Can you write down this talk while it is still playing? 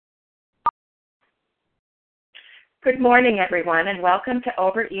Good morning, everyone, and welcome to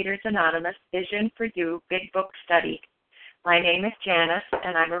Overeaters Anonymous Vision for You Big Book Study. My name is Janice,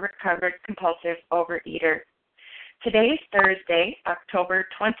 and I'm a recovered compulsive overeater. Today is Thursday, October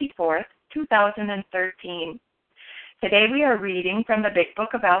 24th, 2013. Today we are reading from the Big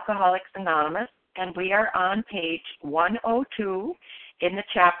Book of Alcoholics Anonymous, and we are on page 102 in the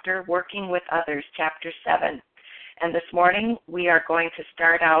chapter Working with Others, Chapter 7. And this morning we are going to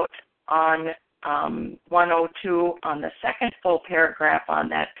start out on 102 on the second full paragraph on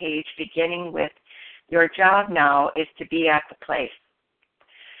that page, beginning with, your job now is to be at the place.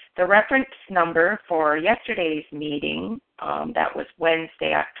 The reference number for yesterday's meeting, that was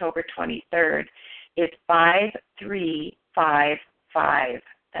Wednesday, October 23rd, is 5355.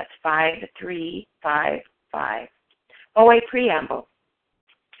 That's 5355. OA Preamble.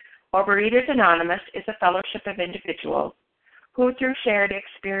 Overeaters Anonymous is a fellowship of individuals who, through shared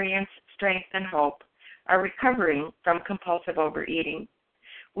experience, strength, and hope, are recovering from compulsive overeating.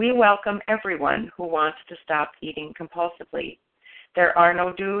 We welcome everyone who wants to stop eating compulsively. There are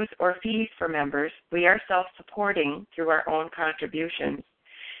no dues or fees for members. We are self-supporting through our own contributions,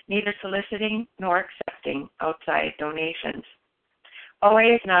 neither soliciting nor accepting outside donations.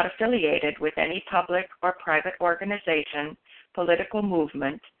 OA is not affiliated with any public or private organization, political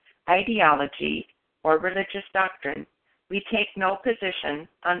movement, ideology, or religious doctrine. We take no position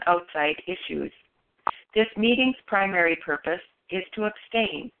on outside issues. This meeting's primary purpose is to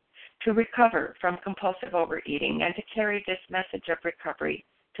abstain, to recover from compulsive overeating, and to carry this message of recovery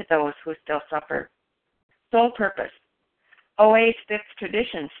to those who still suffer. Sole purpose. OA's fifth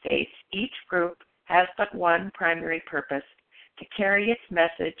tradition states each group has but one primary purpose, to carry its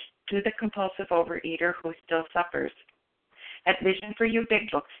message to the compulsive overeater who still suffers. At Vision for You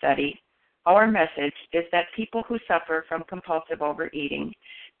Big Book Study, our message is that people who suffer from compulsive overeating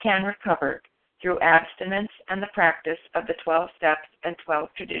can recover through abstinence and the practice of the 12 steps and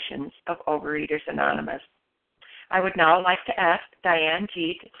 12 traditions of Overeaters Anonymous. I would now like to ask Diane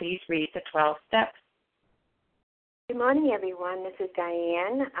G. to please read the 12 steps. Good morning, everyone. This is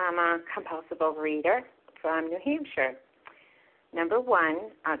Diane. I'm a compulsive overeater from New Hampshire. Number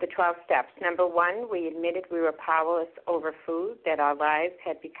one, the 12 steps. Number one, we admitted we were powerless over food, that our lives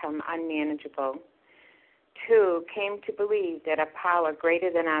had become unmanageable. 2, came to believe that a power greater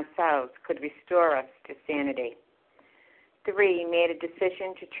than ourselves could restore us to sanity. 3, made a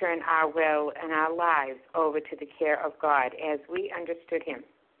decision to turn our will and our lives over to the care of God as we understood Him.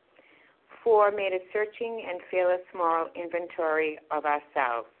 4, made a searching and fearless moral inventory of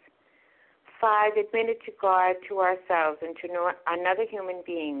ourselves. 5, admitted to God, to ourselves, and to another human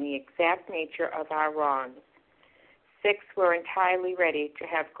being the exact nature of our wrongs. 6, were entirely ready to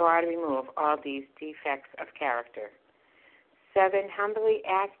have God remove all these defects of character. 7, humbly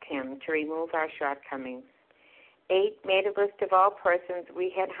asked Him to remove our shortcomings. 8, made a list of all persons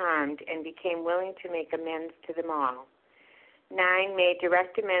we had harmed and became willing to make amends to them all. 9, made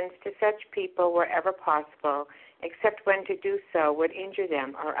direct amends to such people wherever possible, except when to do so would injure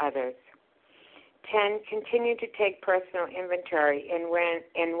them or others. 10, continued to take personal inventory, and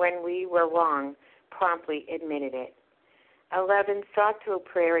when we were wrong, promptly admitted it. 11, sought through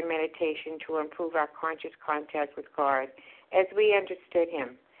prayer and meditation to improve our conscious contact with God as we understood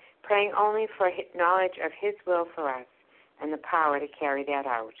Him, praying only for knowledge of His will for us and the power to carry that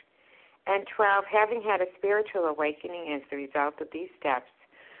out. And 12, having had a spiritual awakening as the result of these steps,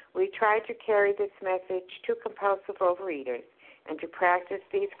 we tried to carry this message to compulsive overeaters and to practice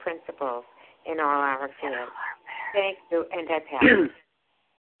these principles in all our affairs. Thank you, and I pass.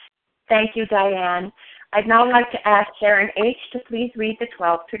 Thank you, Diane. I'd now like to ask Sharon H. to please read the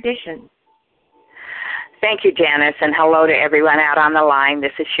 12 traditions. Thank you, Janice, and hello to everyone out on the line.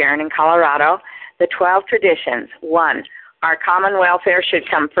 This is Sharon in Colorado. The 12 traditions. 1, our common welfare should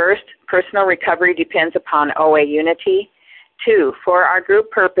come first. Personal recovery depends upon OA unity. 2, for our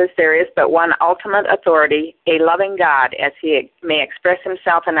group purpose, there is but one ultimate authority, a loving God, as He may express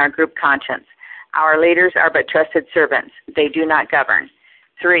Himself in our group conscience. Our leaders are but trusted servants. They do not govern.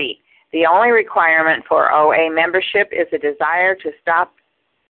 3, the only requirement for OA membership is a desire to stop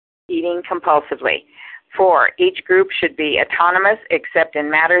eating compulsively. 4, each group should be autonomous except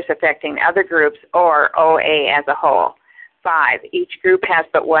in matters affecting other groups or OA as a whole. 5, each group has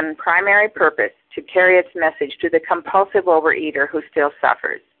but one primary purpose, to carry its message to the compulsive overeater who still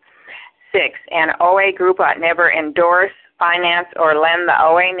suffers. 6, an OA group ought never endorse, finance, or lend the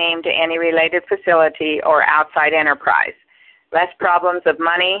OA name to any related facility or outside enterprise, lest problems of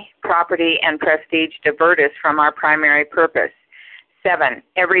money, property, and prestige divert us from our primary purpose. 7,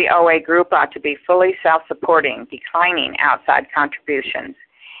 every OA group ought to be fully self-supporting, declining outside contributions.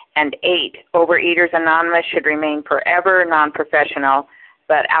 And 8, Overeaters Anonymous should remain forever non-professional,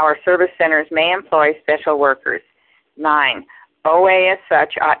 but our service centers may employ special workers. 9, OA as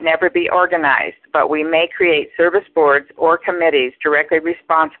such ought never be organized, but we may create service boards or committees directly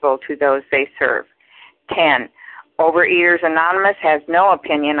responsible to those they serve. 10, Overeaters Anonymous has no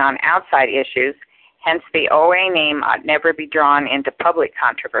opinion on outside issues, hence the OA name ought never be drawn into public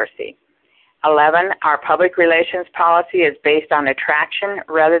controversy. 11, our public relations policy is based on attraction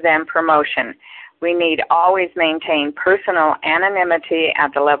rather than promotion. We need always maintain personal anonymity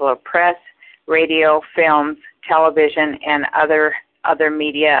at the level of press, radio, films, television, and other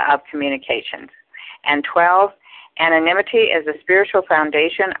media of communications. And 12, anonymity is the spiritual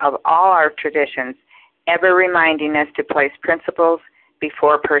foundation of all our traditions, ever reminding us to place principles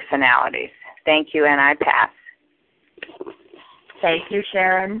before personalities. Thank you, and I pass. Thank you,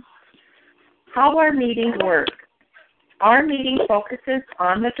 Sharon. How our meetings work. Our meeting focuses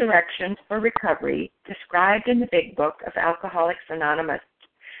on the directions for recovery described in the Big Book of Alcoholics Anonymous.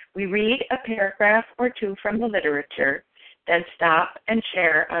 We read a paragraph or two from the literature, then stop and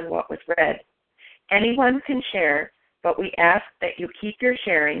share on what was read. Anyone can share, but we ask that you keep your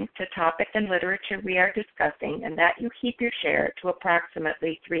sharing to topic and literature we are discussing and that you keep your share to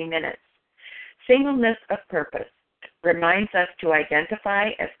approximately 3 minutes. Singleness of purpose reminds us to identify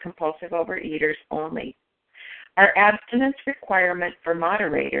as compulsive overeaters only. Our abstinence requirement for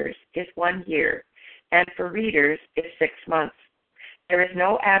moderators is 1 year, and for readers is 6 months. There is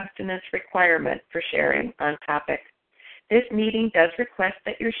no abstinence requirement for sharing on topic. This meeting does request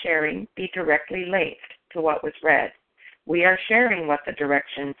that your sharing be directly linked to what was read. We are sharing what the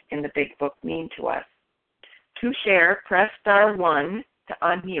directions in the Big Book mean to us. To share, press star 1 to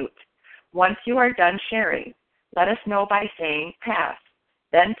unmute. Once you are done sharing, let us know by saying pass.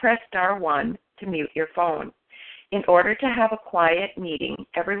 Then press star 1 to mute your phone. In order to have a quiet meeting,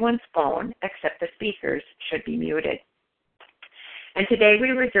 everyone's phone, except the speaker's, should be muted. And today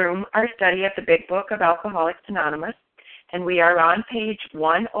we resume our study of the Big Book of Alcoholics Anonymous, and we are on page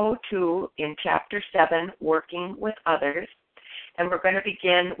 102 in Chapter 7, Working with Others, and we're going to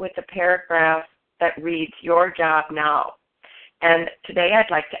begin with the paragraph that reads, Your Job Now. And today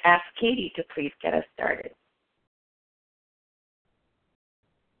I'd like to ask Katie to please get us started.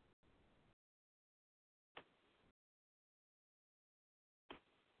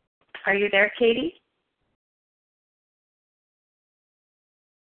 Are you there, Katie?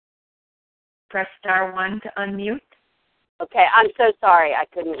 Press star 1 to unmute. Okay, I'm so sorry. I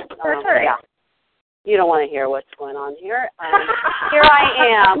couldn't. That's all right. Yeah. You don't want to hear what's going on here. Here I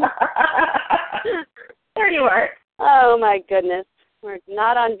am. There you are. Oh, my goodness. We're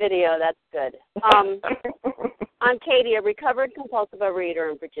not on video. That's good. I'm Katie, a recovered compulsive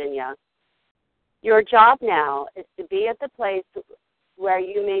overeater in Virginia. Your job now is to be at the place where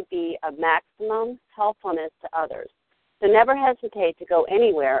you may be of maximum helpfulness to others. So never hesitate to go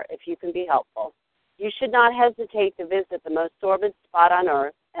anywhere if you can be helpful. You should not hesitate to visit the most sordid spot on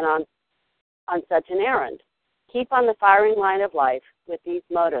earth and on such an errand. Keep on the firing line of life with these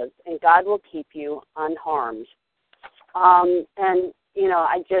motives, and God will keep you unharmed. And, you know,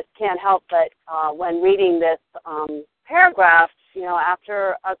 I just can't help but when reading this paragraph, you know,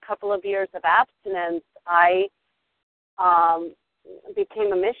 after a couple of years of abstinence, I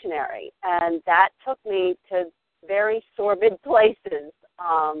became a missionary, and that took me to very sordid places.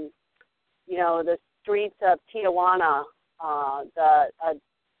 You know, the streets of Tijuana,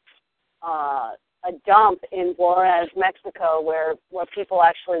 a dump in Juarez, Mexico, where people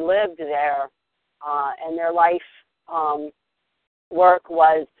actually lived there, and their life work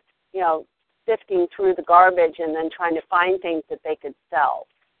was, you know, sifting through the garbage and then trying to find things that they could sell.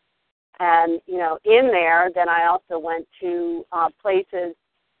 And, you know, in there, then I also went to places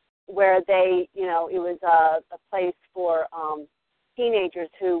where they, you know, it was a place for teenagers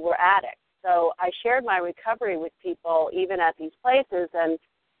who were addicts. So I shared my recovery with people even at these places. And,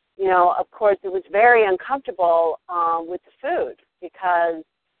 you know, of course, it was very uncomfortable with the food because,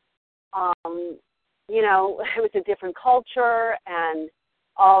 you know, it was a different culture, and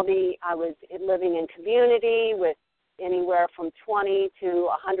I was living in community with anywhere from 20 to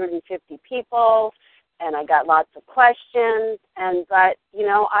 150 people, and I got lots of questions. But, you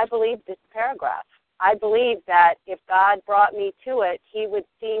know, I believe this paragraph. I believe that if God brought me to it, he would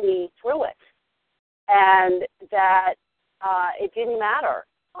see me through it, and that it didn't matter.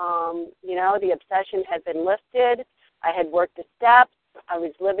 You know, the obsession had been lifted. I had worked the steps. I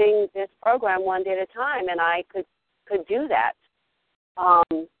was living this program one day at a time, and I could do that.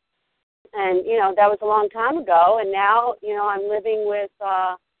 And, you know, that was a long time ago, and now, you know, I'm living with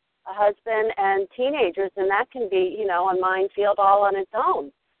a husband and teenagers, and that can be, you know, a minefield all on its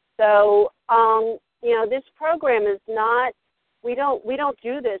own. So, this program is not, we don't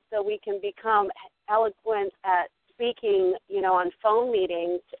do this so we can become eloquent at speaking, on phone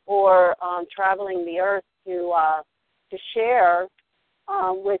meetings or traveling the earth to share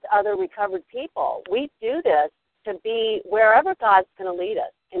with other recovered people. We do this to be wherever God's going to lead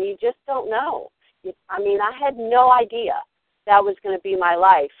us, and you just don't know. I had no idea that was going to be my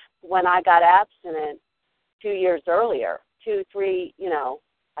life when I got abstinent 2 years earlier, 2, 3,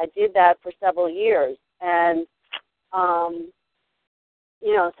 I did that for several years. And,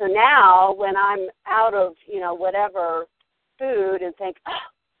 so now when I'm out of, whatever food and think,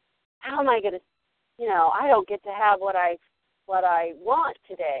 how am I going to, I don't get to have what I want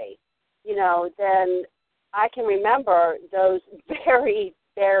today, then I can remember those very,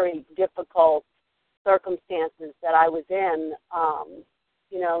 very difficult circumstances that I was in,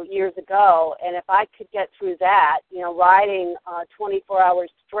 years ago. And if I could get through that, riding 24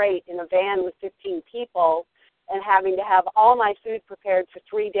 hours straight in a van with 15 people and having to have all my food prepared for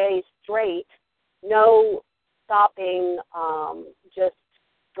 3 days straight, no stopping, just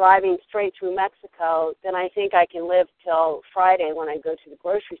driving straight through Mexico, then I think I can live till Friday when I go to the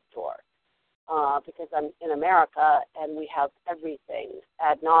grocery store, because I'm in America and we have everything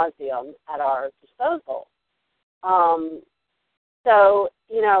ad nauseum at our disposal. So,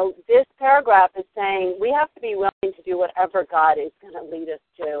 this paragraph is saying we have to be willing to do whatever God is going to lead us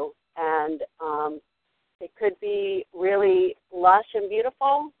to. And it could be really lush and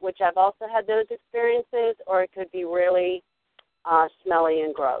beautiful, which I've also had those experiences, or it could be really smelly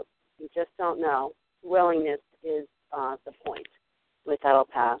and gross. You just don't know. Willingness is the point. With that, I'll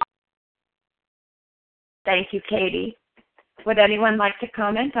pass. Thank you, Katie. Would anyone like to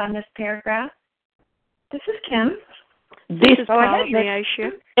comment on this paragraph? This is Kim. This is Paula. May I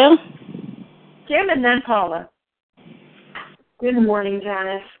share? Kim and then Paula. Good morning,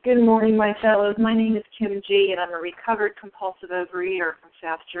 Janice. Good morning, my fellows. My name is Kim G., and I'm a recovered compulsive overeater from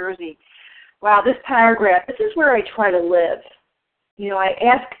South Jersey. Wow, this paragraph, this is where I try to live. I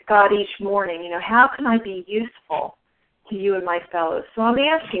ask God each morning, how can I be useful to you and my fellows? So I'm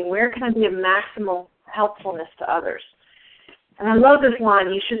asking, where can I be of maximal helpfulness to others? And I love this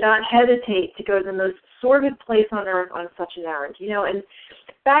line, you should not hesitate to go to the most sordid place on earth on such an errand. And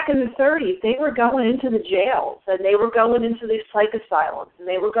back in the 30s, they were going into the jails, and they were going into the psych asylums, and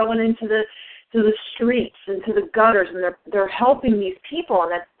they were going into the streets, into the gutters, and they're helping these people,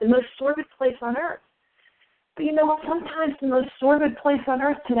 and that's the most sordid place on earth. But you know what? Sometimes the most sordid place on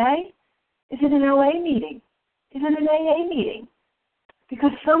earth today is in an OA meeting, is in an AA meeting,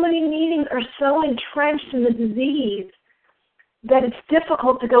 because so many meetings are so entrenched in the disease that it's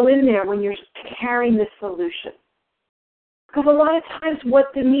difficult to go in there when you're carrying this solution. Because a lot of times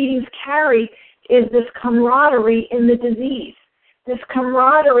what the meetings carry is this camaraderie in the disease, this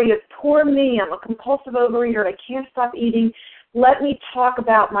camaraderie of poor me, I'm a compulsive overeater, I can't stop eating, let me talk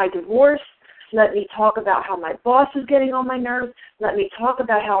about my divorce, let me talk about how my boss is getting on my nerves, let me talk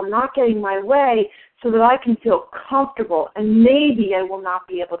about how I'm not getting my way so that I can feel comfortable and maybe I won't have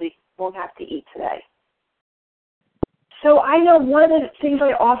to eat today. So I know one of the things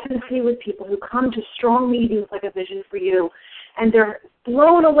I often see with people who come to strong meetings like A Vision for You, and they're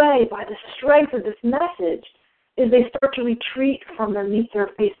blown away by the strength of this message, is they start to retreat from their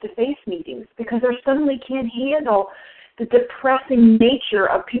face-to-face meetings because they suddenly can't handle the depressing nature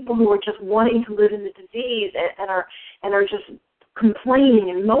of people who are just wanting to live in the disease and are just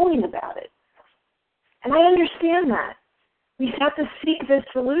complaining and moaning about it. And I understand that. We have to seek this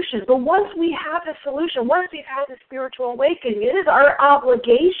solution. But once we have the solution, once we've had the spiritual awakening, it is our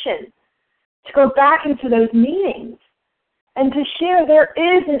obligation to go back into those meetings and to share there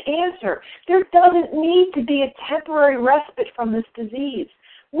is an answer. There doesn't need to be a temporary respite from this disease.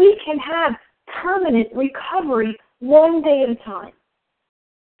 We can have permanent recovery one day at a time.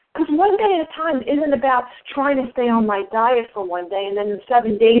 Because one day at a time isn't about trying to stay on my diet for one day and then in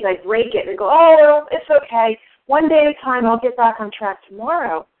 7 days I break it and go, oh, it's okay. One day at a time, I'll get back on track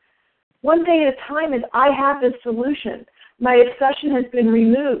tomorrow. One day at a time is I have this solution. My obsession has been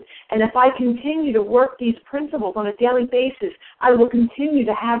removed. And if I continue to work these principles on a daily basis, I will continue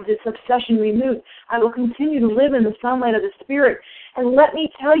to have this obsession removed. I will continue to live in the sunlight of the Spirit. And let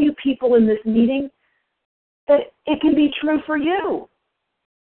me tell you, people in this meeting, that it can be true for you.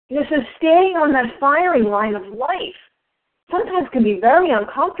 So staying on that firing line of life sometimes can be very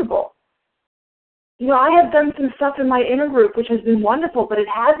uncomfortable. I have done some stuff in my inner group which has been wonderful, but it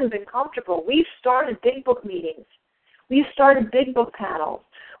hasn't been comfortable. We've started big book meetings. We've started big book panels.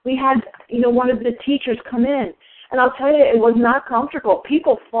 We had, one of the teachers come in, and I'll tell you, it was not comfortable.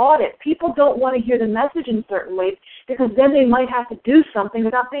 People fought it. People don't want to hear the message in certain ways. because then they might have to do something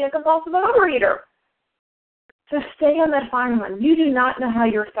about being a compulsive overeater. So stay on that firing line. You do not know how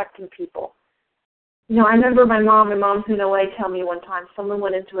you're affecting people. You know, I remember my mom's in OA tell me one time someone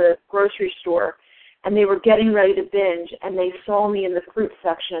went into a grocery store and they were getting ready to binge and they saw me in the fruit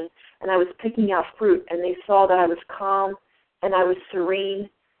section and I was picking out fruit and they saw that I was calm and I was serene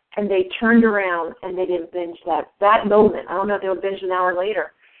and they turned around and they didn't binge that moment. I don't know if they would binge an hour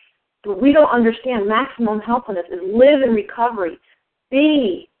later. But we don't understand maximum healthfulness is live in recovery.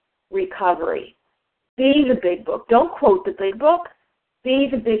 Be recovery. Be the big book. Don't quote the big book. Be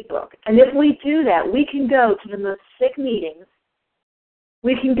the big book. And if we do that, we can go to the most sick meetings.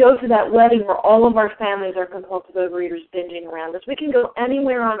 We can go to that wedding where all of our families are compulsive overeaters binging around us. We can go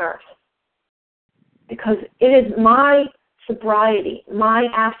anywhere on earth. Because it is my sobriety, my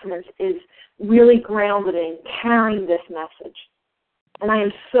abstinence is really grounded in carrying this message. And I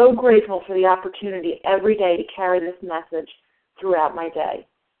am so grateful for the opportunity every day to carry this message throughout my day.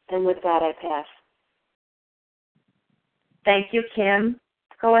 And with that, I pass. Thank you, Kim.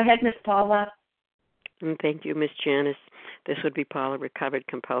 Go ahead, Miss Paula. And thank you, Miss Janice. This would be Paula, recovered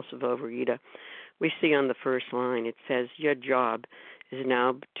compulsive overeater. We see on the first line, it says, your job is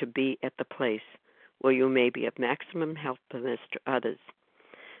now to be at the place where you may be of maximum helpfulness to others.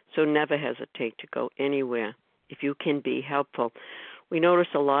 So never hesitate to go anywhere if you can be helpful. We notice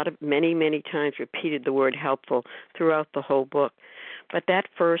many times repeated the word helpful throughout the whole book. But that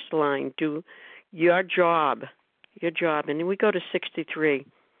first line, do your job, and then we go to 63,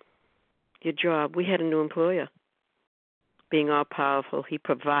 your job. We had a new employer. Being all-powerful, he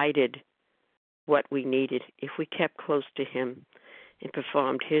provided what we needed if we kept close to him and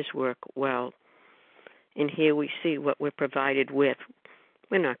performed his work well. And here we see what we're provided with.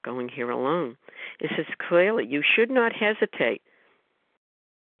 We're not going here alone. It says clearly, you should not hesitate.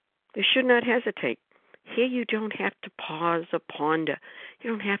 You should not hesitate. Here you don't have to pause or ponder. You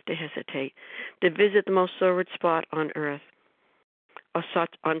don't have to hesitate to visit the most sordid spot on earth or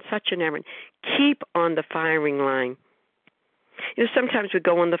on such an errand. Keep on the firing line. You know, sometimes we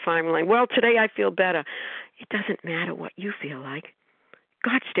go on the firing line. Well, today I feel better. It doesn't matter what you feel like.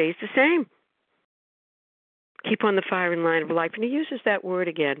 God stays the same. Keep on the firing line of life. And he uses that word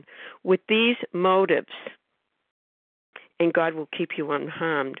again. With these motives, and God will keep you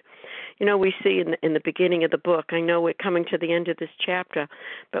unharmed. You know, we see in the beginning of the book, I know we're coming to the end of this chapter,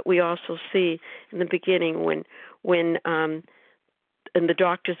 but we also see in the beginning when in the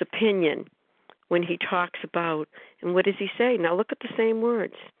doctor's opinion, when he talks about, and what does he say? Now look at the same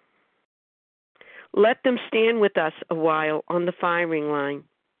words. Let them stand with us a while on the firing line.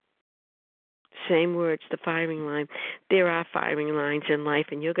 Same words, the firing line. There are firing lines in life,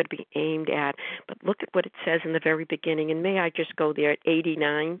 and you're going to be aimed at. But look at what it says in the very beginning. And may I just go there at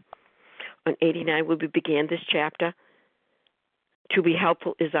 89? On 89, where we began this chapter. To be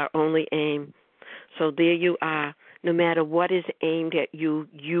helpful is our only aim. So there you are. No matter what is aimed at you,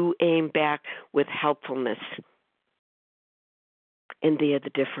 you aim back with helpfulness. And they're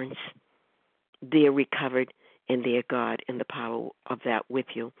the difference. They're recovered, and they're God, and the power of that with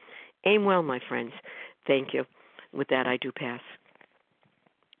you. Aim well, my friends. Thank you. With that, I do pass.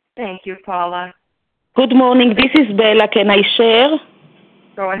 Thank you, Paula. Good morning. This is Bella. Can I share?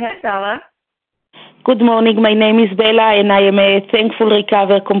 Go ahead, Bella. Good morning. My name is Bella, and I am a thankful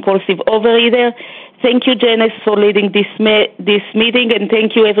recovered compulsive overeater. Thank you, Janice, for leading this meeting, and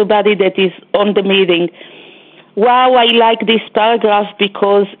thank you, everybody that is on the meeting. Wow, I like this paragraph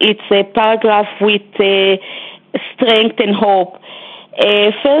because it's a paragraph with strength and hope.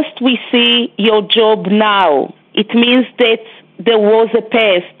 First, we see your job now. It means that there was a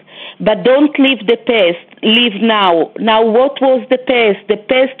past, but don't leave the past. Live now. Now, what was the past? The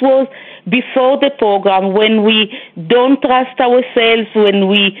past was before the program, when we don't trust ourselves, when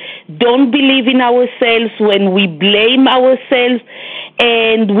we don't believe in ourselves, when we blame ourselves,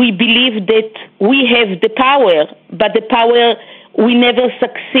 and we believe that we have the power, but the power we never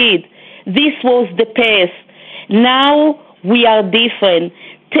succeed. This was the past. Now we are different.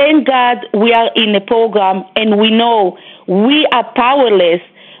 Thank God we are in a program and we know we are powerless,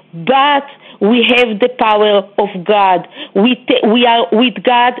 but we have the power of God. We are with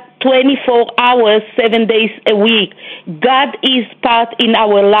God 24 hours, 7 days a week. God is part in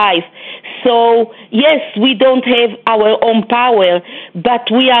our life. So, yes, we don't have our own power, but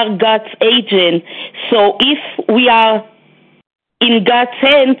we are God's agent. So if we are in God's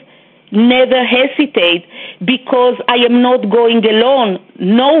hand, never hesitate, because I am not going alone,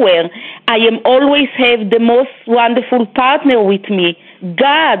 nowhere. I am always have the most wonderful partner with me,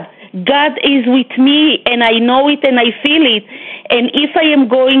 God. God is with me, and I know it and I feel it. And if I am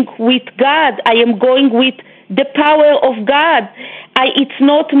going with God, I am going with the power of God. It's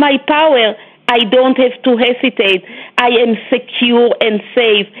not my power. I don't have to hesitate. I am secure and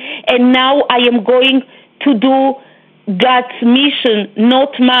safe. And now I am going to do God's mission,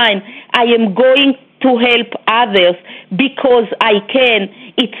 not mine. I am going to help others because I can.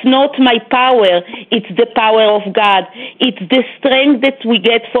 It's not my power. It's the power of God. It's the strength that we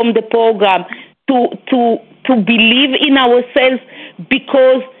get from the program to believe in ourselves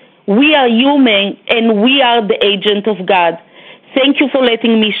because we are human and we are the agent of God. Thank you for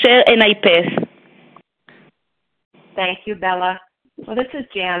letting me share, and I pass. Thank you, Bella. Well, this is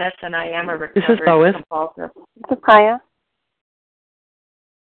Janice, and I am a recovered This is Lois. compulsive. This is Kaya.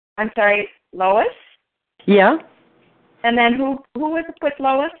 I'm sorry, Lois? Yeah. And then who was it with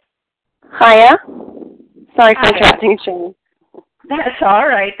Lois? Kaya. Sorry for Hiya. interrupting, Shane. That's all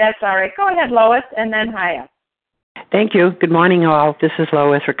right. Go ahead, Lois, and then Hiya. Thank you. Good morning, all. This is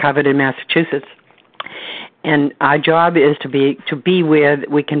Lois, recovered in Massachusetts. And our job is to be where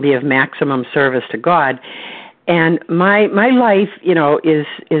we can be of maximum service to God. And my life,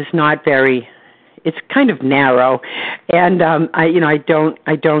 is not very. It's kind of narrow, and I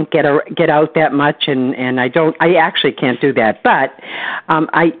don't get out that much, and I actually can't do that. But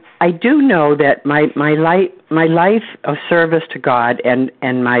I do know that my life of service to God and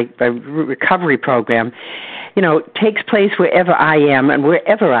my recovery program, takes place wherever I am and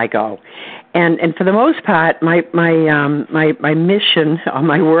wherever I go. And for the most part, my mission or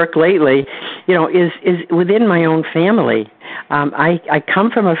my work lately, is within my own family. I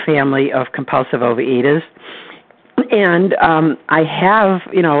come from a family of compulsive overeaters, and I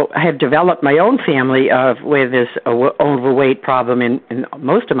have developed my own family where there's an overweight problem in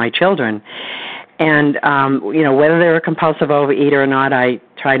most of my children. And, whether they're a compulsive overeater or not, I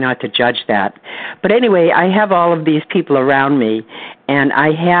try not to judge that. But anyway, I have all of these people around me, and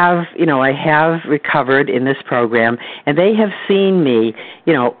I have recovered in this program, and they have seen me,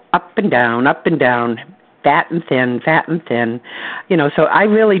 up and down, fat and thin. So I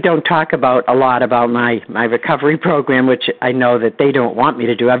really don't talk a lot about my recovery program, which I know that they don't want me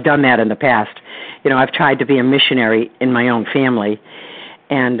to do. I've done that in the past. I've tried to be a missionary in my own family.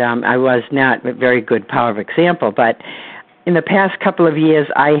 And I was not a very good power of example, but in the past couple of years,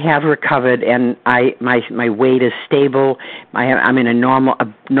 I have recovered, and my weight is stable. I'm in a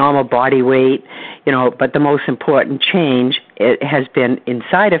normal body weight, But the most important change has been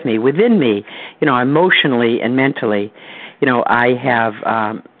inside of me, within me, emotionally and mentally.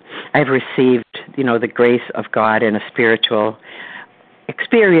 I've received, the grace of God and a spiritual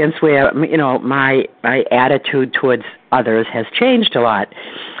experience where my attitude towards others has changed a lot.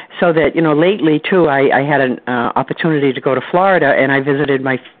 So that lately too, I had an opportunity to go to Florida, and I visited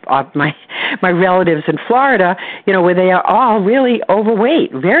my relatives in Florida, where they are all really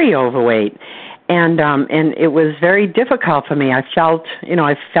overweight, very overweight, and it was very difficult for me. I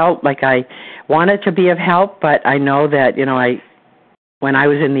felt like I wanted to be of help, but I know that when I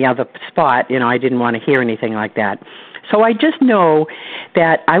was in the other spot, I didn't want to hear anything like that. So I just know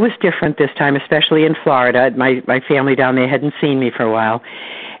that I was different this time, especially in Florida. My family down there hadn't seen me for a while,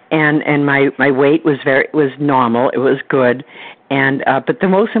 and my weight was normal. It was good, and but the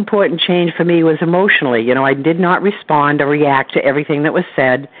most important change for me was emotionally. I did not respond or react to everything that was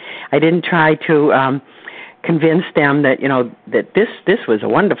said. I didn't try to convince them that that this was a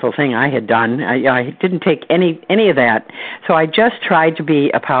wonderful thing I had done. I didn't take any of that. So I just tried to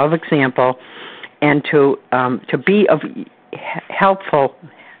be a power of example, and to be helpful,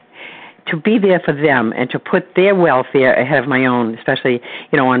 to be there for them, and to put their welfare ahead of my own, especially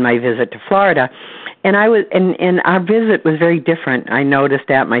on my visit to Florida. And our visit was very different. I noticed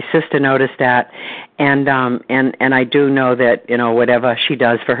that, my sister noticed that, and I do know that whatever she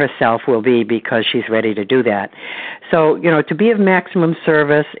does for herself will be because she's ready to do that. So to be of maximum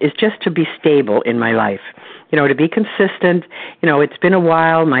service is just to be stable in my life. To be consistent. It's been a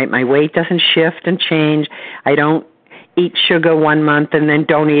while. My weight doesn't shift and change. I don't eat sugar one month and then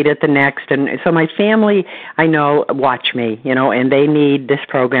don't eat it the next. And so my family, I know, watch me, and they need this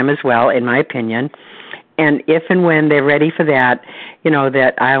program as well, in my opinion. And if and when they're ready for that,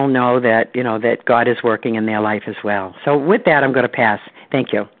 that I'll know that, that God is working in their life as well. So with that, I'm going to pass.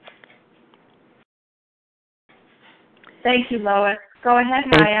 Thank you. Thank you, Lois. Go ahead,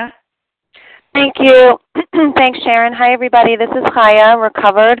 Hiya. Thank you. Thanks, Sharon. Hi, everybody. This is Chaya,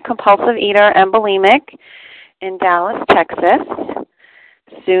 recovered compulsive eater and bulimic in Dallas, Texas,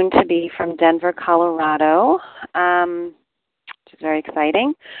 soon to be from Denver, Colorado, which is very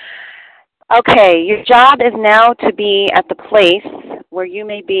exciting. Okay, your job is now to be at the place where you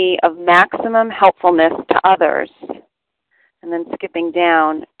may be of maximum helpfulness to others. and then skipping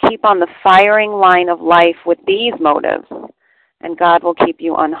down, keep on the firing line of life with these motives, and God will keep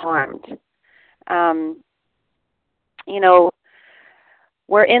you unharmed.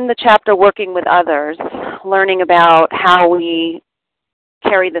 We're in the chapter Working with Others, learning about how we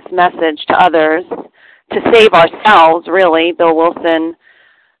carry this message to others to save ourselves, really. Bill Wilson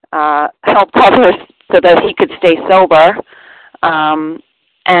helped others so that he could stay sober.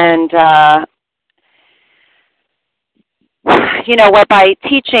 By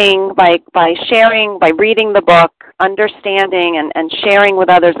teaching, by sharing, by reading the book, understanding and sharing with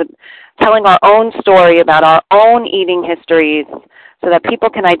others, telling our own story about our own eating histories so that people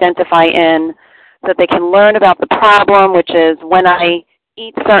can identify in, so that they can learn about the problem, which is when I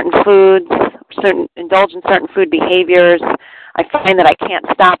eat certain foods, indulge in certain food behaviors, I find that I can't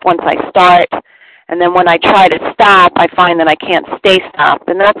stop once I start. And then when I try to stop, I find that I can't stay stopped.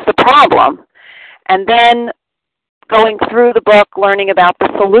 And that's the problem. And then going through the book, learning about the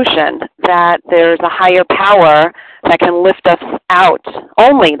solution, that there's a higher power that can lift us out.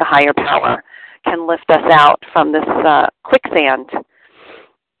 Only the higher power can lift us out from this quicksand.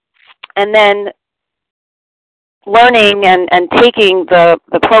 And then learning and taking the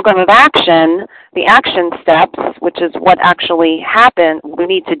program of action, the action steps, which is what actually we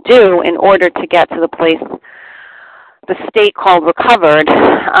need to do in order to get to the place, the state called recovered.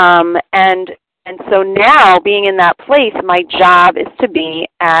 And so now, being in that place, my job is to be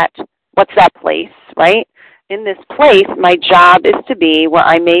at, what's that place, right? In this place, my job is to be where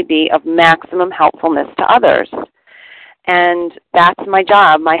I may be of maximum helpfulness to others. And that's my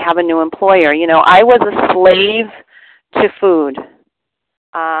job. I have a new employer. I was a slave to food.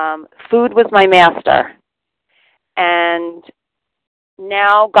 Food was my master. And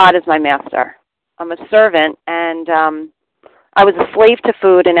now God is my master. I'm a servant, and I was a slave to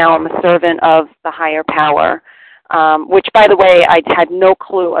food, and now I'm a servant of the higher power, which, by the way, I had no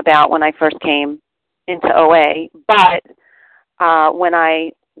clue about when I first came into OA. But when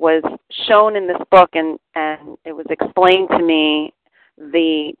I was shown in this book and it was explained to me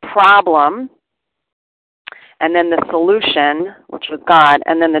the problem and then the solution, which was God,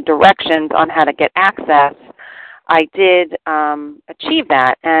 and then the directions on how to get access, I did achieve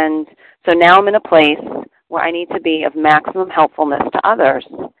that. And so now I'm in a place where I need to be of maximum helpfulness to others.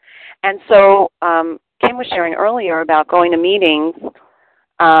 And so Kim was sharing earlier about going to meetings.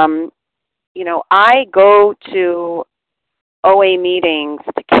 I go to OA meetings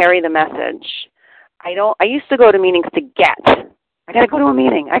to carry the message. I used to go to meetings to get. I got to go to a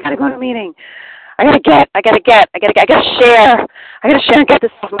meeting. I got to share. I got to share and get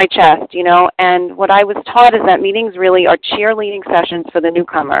this off my chest, And what I was taught is that meetings really are cheerleading sessions for the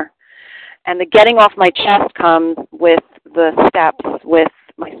newcomer. And the getting off my chest comes with the steps, with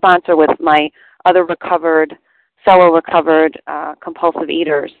my sponsor, with my other fellow recovered compulsive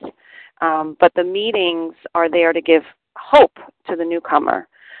eaters. But the meetings are there to give hope to the newcomer.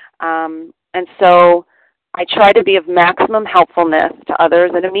 And so I try to be of maximum helpfulness to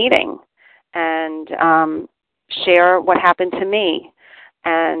others at a meeting and share what happened to me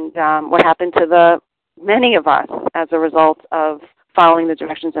and what happened to many of us as a result of following the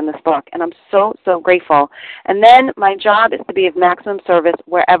directions in this book. And I'm so, so grateful. And then my job is to be of maximum service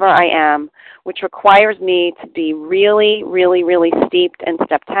wherever I am, which requires me to be really, really, really steeped in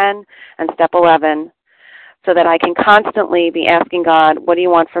Step 10 and Step 11 so that I can constantly be asking God, what do you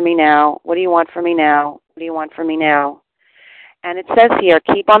want from me now? What do you want from me now? What do you want from me now? And it says here,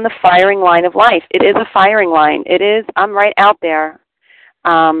 keep on the firing line of life. It is a firing line. I'm right out there.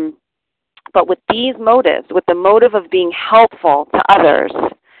 But with these motives, with the motive of being helpful to others,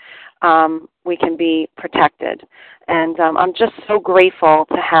 we can be protected. And I'm just so grateful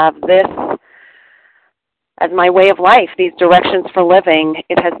to have this as my way of life, these directions for living.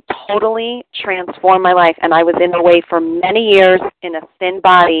 It has totally transformed my life. And I was in OA for many years in a thin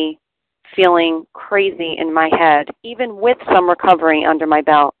body, feeling crazy in my head, even with some recovery under my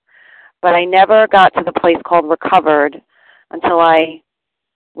belt. But I never got to the place called recovered until I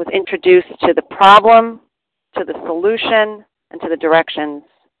was introduced to the problem, to the solution, and to the directions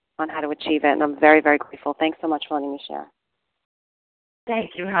on how to achieve it. And I'm very, very grateful. Thanks so much for letting me share.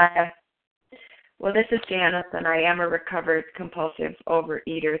 Thank you, Haya. Well, this is Janice, and I am a recovered compulsive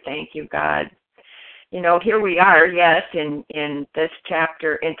overeater. Thank you, God. Here we are, yes, in this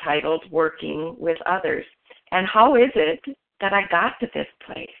chapter entitled Working with Others. And how is it that I got to this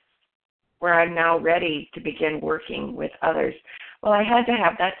place where I'm now ready to begin working with others? Well, I had to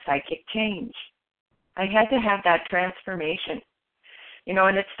have that psychic change. I had to have that transformation.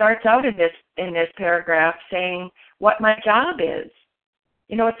 And it starts out in this paragraph saying what my job is.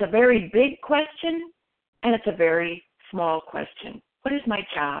 It's a very big question, and it's a very small question. What is my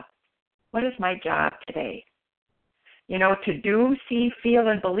job? What is my job today? You know, to do, see, feel,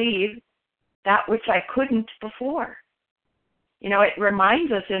 and believe that which I couldn't before. You know, it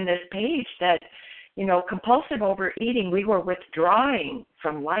reminds us in this page that, you know, compulsive overeating, we were withdrawing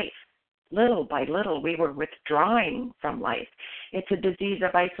from life. Little by little, we were withdrawing from life. It's a disease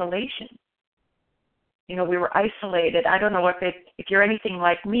of isolation. You know, we were isolated. I don't know if you're anything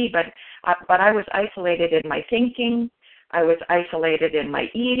like me, but I was isolated in my thinking. I was isolated in my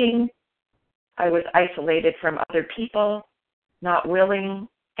eating. I was isolated from other people, not willing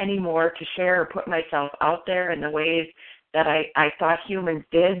anymore to share or put myself out there in the ways that I thought humans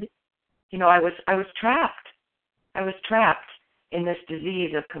did. You know, I was trapped. I was trapped in this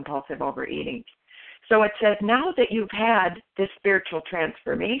disease of compulsive overeating. So it says, now that you've had this spiritual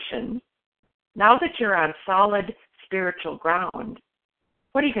transformation, now that you're on solid spiritual ground,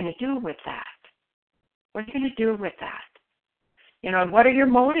 what are you going to do with that? What are you going to do with that? You know, and what are your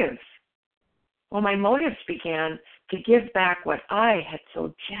motives? Well, my motives began to give back what I had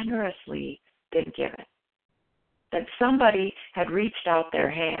so generously been given. That somebody had reached out their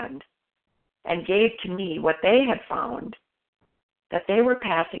hand and gave to me what they had found, that they were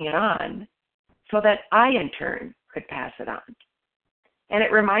passing it on so that I, in turn, could pass it on. And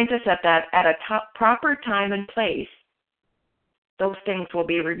it reminds us that at a proper time and place, those things will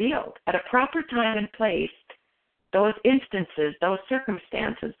be revealed. At a proper time and place, those instances, those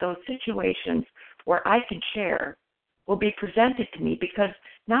circumstances, those situations where I can share will be presented to me because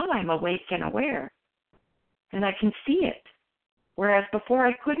now I'm awake and aware. And I can see it, whereas before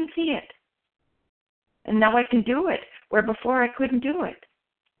I couldn't see it. And now I can do it, where before I couldn't do it.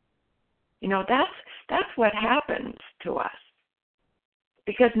 You know, that's what happens to us.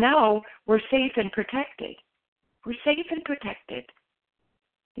 Because now we're safe and protected. We're safe and protected.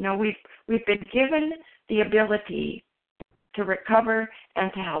 You know, we've been given the ability to recover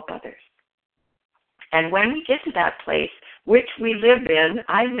and to help others. And when we get to that place, which we live in,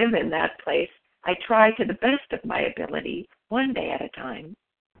 I live in that place, I try to the best of my ability, one day at a time,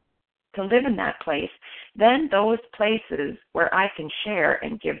 to live in that place, then those places where I can share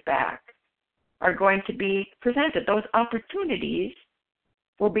and give back are going to be presented. Those opportunities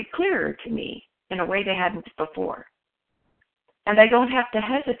will be clearer to me in a way they hadn't before. And I don't have to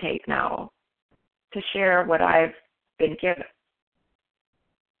hesitate now to share what I've been given.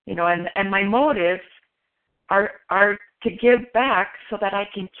 You know, and my motives are to give back so that I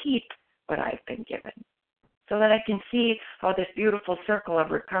can keep what I've been given, so that I can see how this beautiful circle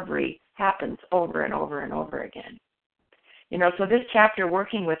of recovery happens over and over and over again. You know, so this chapter,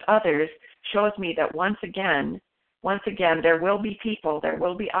 working with others, shows me that once again, there will be people, there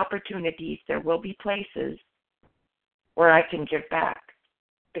will be opportunities, there will be places where I can give back,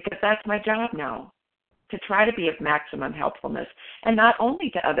 because that's my job now, to try to be of maximum helpfulness, and not only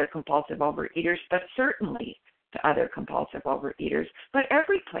to other compulsive overeaters, but certainly to other compulsive overeaters, but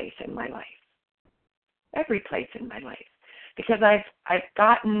every place in my life. Every place in my life. Because I've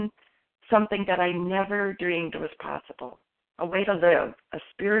gotten something that I never dreamed was possible, a way to live, a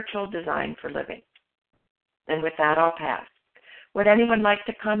spiritual design for living. And with that, I'll pass. Would anyone like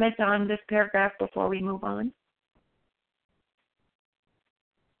to comment on this paragraph before we move on?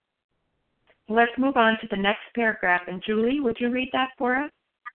 Let's move on to the next paragraph. And Julie, would you read that for us?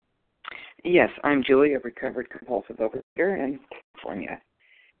 Yes, I'm Julie, a recovered compulsive overeater in California.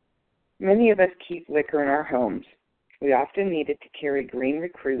 Many of us keep liquor in our homes. We often need it to carry green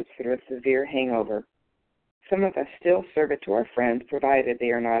recruits through a severe hangover. Some of us still serve it to our friends, provided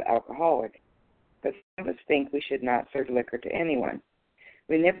they are not alcoholic. But some of us think we should not serve liquor to anyone.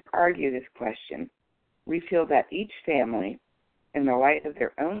 We never argue this question. We feel that each family, in the light of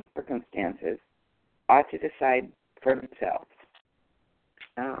their own circumstances, ought to decide for themselves.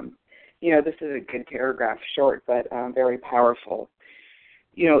 You know, this is a good paragraph, short but very powerful.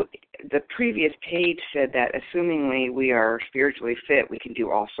 You know, the previous page said that assumingly we are spiritually fit, we can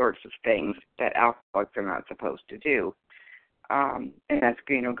do all sorts of things that alcoholics are not supposed to do. And that's,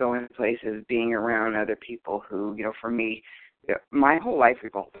 you know, going places, being around other people who, you know, for me, my whole life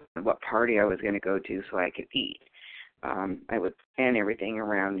revolved around what party I was going to go to so I could eat. I would plan everything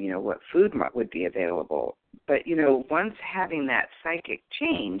around, you know, what food would be available. But, you know, once having that psychic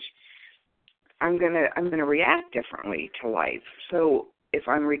change, I'm gonna react differently to life. So if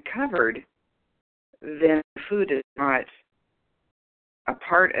I'm recovered, then food is not a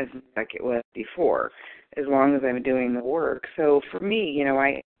part of like it was before, as long as I'm doing the work. So for me, you know,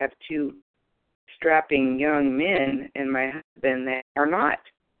 I have two strapping young men and my husband that are not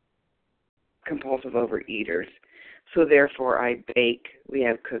compulsive overeaters. So therefore I bake, we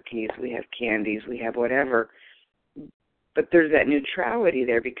have cookies, we have candies, we have whatever. but there's that neutrality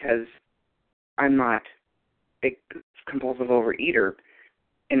there because I'm not a compulsive overeater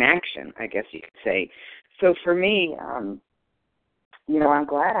in action, I guess you could say. So for me, I'm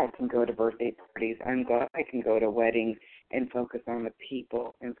glad I can go to birthday parties. I'm glad I can go to weddings and focus on the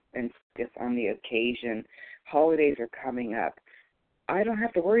people and focus on the occasion. Holidays are coming up. I don't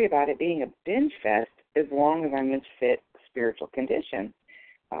have to worry about it being a binge fest as long as I'm in fit spiritual condition.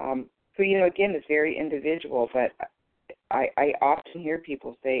 So, again, it's very individual, but I often hear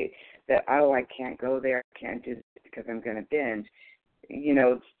people say that, I can't go there, I can't do this because I'm going to binge.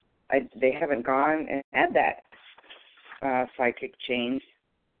 They haven't gone and had that psychic change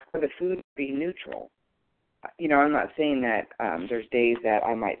for the food to be neutral. I'm not saying that there's days that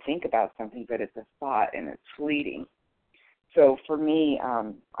I might think about something, but it's a thought and it's fleeting. So for me,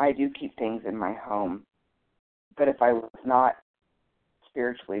 I do keep things in my home, but if I was not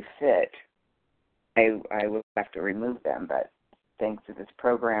spiritually fit, I would have to remove them. But thanks to this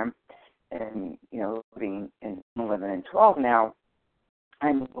program and, living in 11 and 12 now,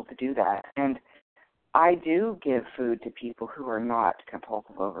 I'm able to do that. And I do give food to people who are not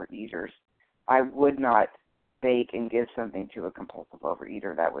compulsive overeaters. I would not bake and give something to a compulsive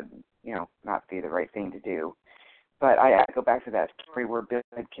overeater. That would, not be the right thing to do. But I go back to that story where Bill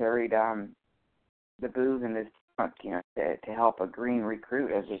had carried the booze in his trunk, to help a green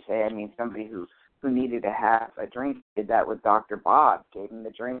recruit, as they say. I mean, somebody who needed to have a drink did that with Dr. Bob, gave him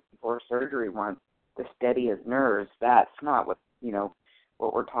the drink before surgery once to steady his nerves. That's not what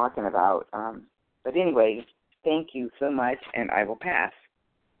we're talking about. But anyway, thank you so much, and I will pass.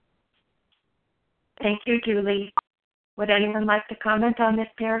 Thank you, Julie. Would anyone like to comment on this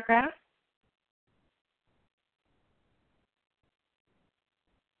paragraph?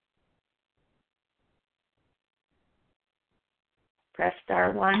 Press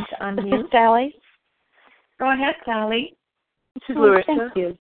star 1 to unmute. This is Sally. Go ahead, Sally. This is Larissa. Thank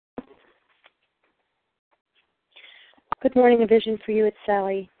you. Good morning, A Vision for You. It's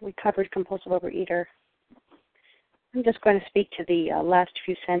Sally, recovered compulsive overeater. I'm just going to speak to the last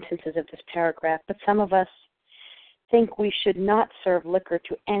few sentences of this paragraph, but some of us think we should not serve liquor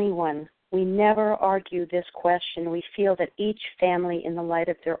to anyone. We never argue this question. We feel that each family, in the light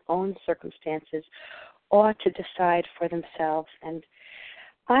of their own circumstances, ought to decide for themselves. And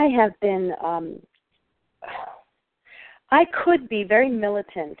I have been, I could be very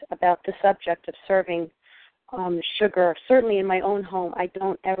militant about the subject of serving sugar. Certainly in my own home, I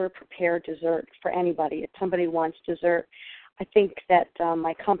don't ever prepare dessert for anybody. If somebody wants dessert, I think that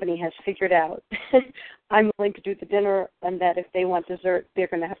my company has figured out I'm willing to do the dinner, and that if they want dessert, they're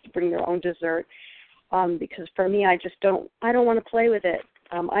going to have to bring their own dessert. Because for me, I don't want to play with it.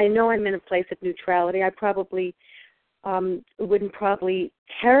 I know I'm in a place of neutrality. I probably wouldn't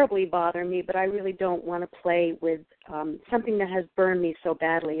terribly bother me, but I really don't want to play with something that has burned me so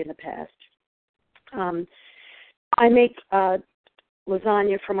badly in the past. I make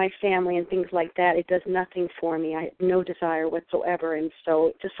lasagna for my family and things like that. It does nothing for me. I have no desire whatsoever. And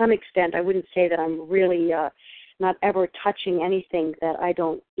so to some extent, I wouldn't say that I'm really not ever touching anything that I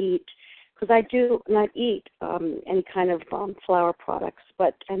don't eat, because I do not eat any kind of flour products.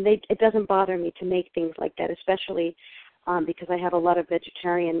 It doesn't bother me to make things like that, especially because I have a lot of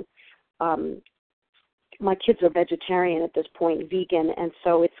vegetarian. My kids are vegetarian at this point, vegan, and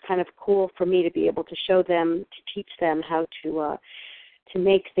so it's kind of cool for me to be able to show them, to teach them how to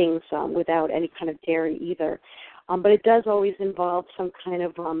make things without any kind of dairy either. But it does always involve some kind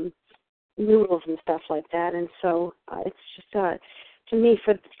of noodles and stuff like that, and so it's just to me,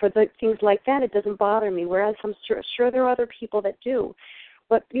 for the things like that, it doesn't bother me, whereas I'm sure there are other people that do.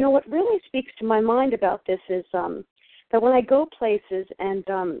 But, what really speaks to my mind about this is that when I go places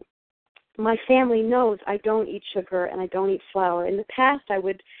and my family knows I don't eat sugar and I don't eat flour. In the past, I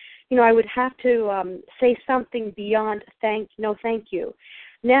would have to say something beyond no thank you.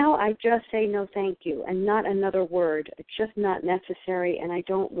 Now I just say no thank you and not another word. It's just not necessary, and I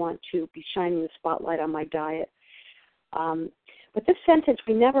don't want to be shining the spotlight on my diet. But this sentence,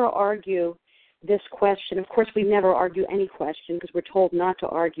 we never argue this question. Of course, we never argue any question because we're told not to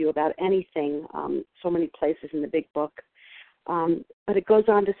argue about anything so many places in the big book. But it goes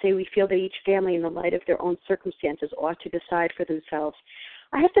on to say we feel that each family, in the light of their own circumstances, ought to decide for themselves.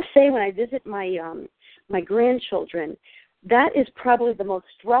 I have to say, when I visit my grandchildren, that is probably the most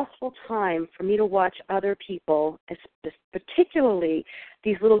stressful time for me to watch other people, particularly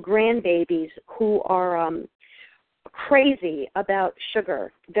these little grandbabies who are crazy about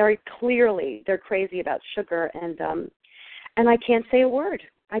sugar. Very clearly, they're crazy about sugar, and I can't say a word.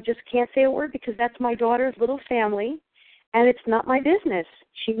 I just can't say a word because that's my daughter's little family. And it's not my business.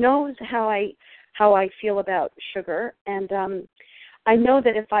 She knows how I how I feel about sugar. And I know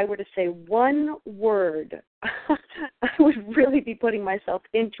that if I were to say one word, I would really be putting myself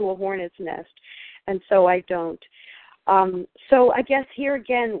into a hornet's nest, and so I don't. So I guess here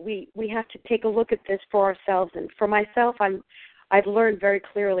again, we have to take a look at this for ourselves. And for myself, I've learned very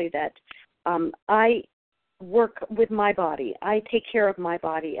clearly that I work with my body. I take care of my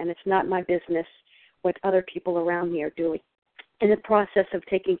body, and it's not my business what other people around me are doing. In the process of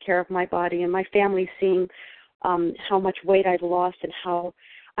taking care of my body and my family seeing how much weight I've lost and how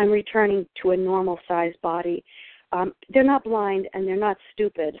I'm returning to a normal-sized body, they're not blind and they're not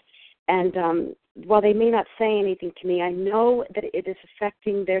stupid. And while they may not say anything to me, I know that it is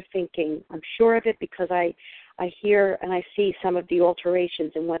affecting their thinking. I'm sure of it because I hear and I see some of the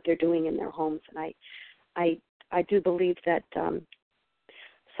alterations in what they're doing in their homes. And I do believe that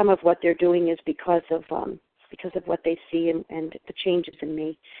some of what they're doing is because of what they see and the changes in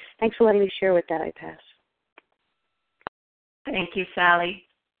me. Thanks for letting me share with that. I pass. Thank you, Sally.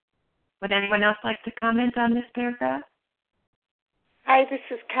 Would anyone else like to comment on this paragraph? Hi, this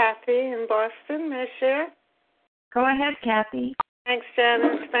is Kathy in Boston. May I share? Go ahead, Kathy. Thanks,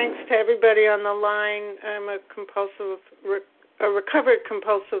 Janice. Thanks to everybody on the line. I'm a recovered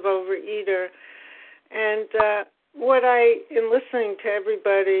compulsive overeater. And in listening to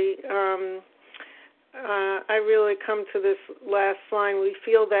everybody, I really come to this last line. We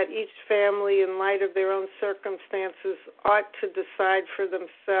feel that each family, in light of their own circumstances, ought to decide for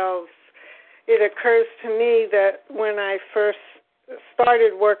themselves. It occurs to me that when I first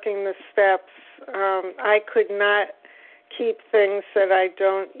started working the steps, I could not keep things that I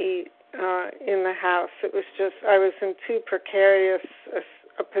don't eat in the house. It was just, I was in too precarious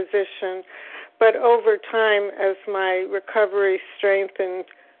a position. But over time, as my recovery strengthened,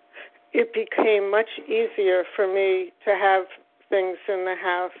 it became much easier for me to have things in the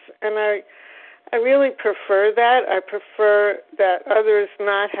house. And I really prefer that. I prefer that others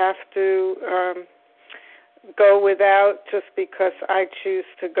not have to go without just because I choose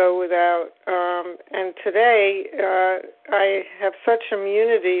to go without. And today, I have such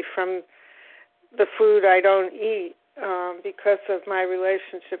immunity from the food I don't eat because of my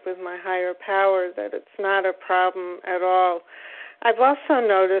relationship with my higher power that it's not a problem at all. I've also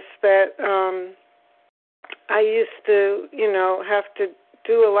noticed that I used to, have to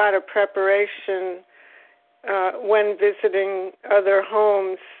do a lot of preparation when visiting other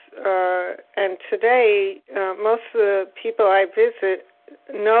homes. And today, most of the people I visit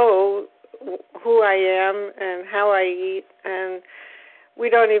know who I am and how I eat, and we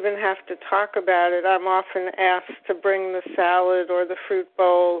don't even have to talk about it. I'm often asked to bring the salad or the fruit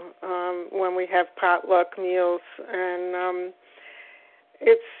bowl when we have potluck meals, and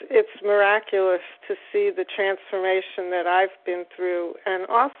it's miraculous to see the transformation that I've been through, and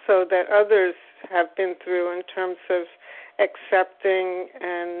also that others have been through in terms of accepting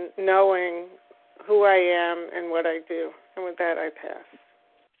and knowing who I am and what I do. And with that, I pass.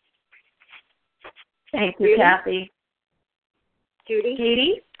 Thank you, Kathy. Judy?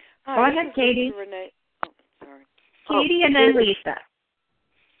 Katie? Hi, go ahead, Katie. Renee. Oh, sorry. Katie and then Lisa.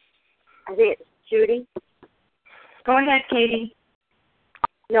 I think it's Judy. Go ahead, Katie.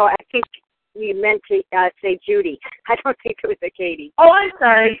 No, I think you meant to say Judy. I don't think it was a Katie. Oh,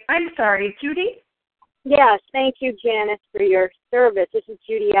 I'm sorry. Judy? Yes, thank you, Janice, for your service. This is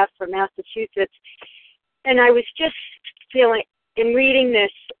Judy F. from Massachusetts. And I was just feeling, in reading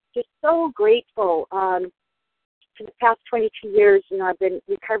this, just so grateful. For the past 22 years, I've been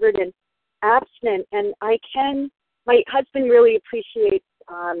recovered and abstinent, and my husband really appreciates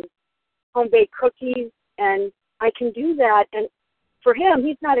home-baked cookies, and I can do that. And for him,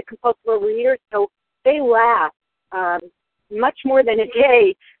 he's not a compulsive overeater, so they last much more than a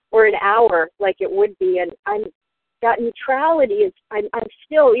day or an hour like it would be. And that neutrality is, I'm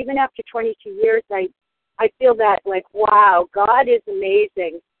still, even after 22 years, I feel that like, wow, God is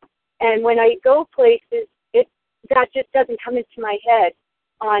amazing. And when I go places, that just doesn't come into my head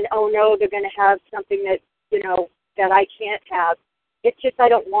on, oh no, they're going to have something that, that I can't have. It's just, I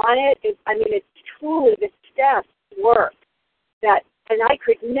don't want it. It's truly the steps work and I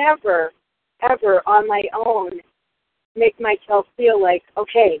could never, ever on my own make myself feel like,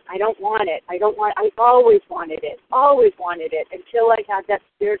 okay, I don't want it. I've always wanted it until I had that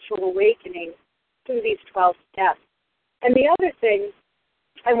spiritual awakening through these 12 steps. And the other thing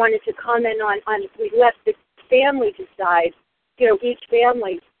I wanted to comment on we let the family decide, each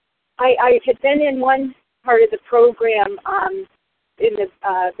family. I had been in one part of the program in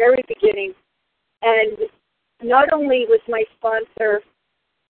the very beginning, and not only was my sponsor,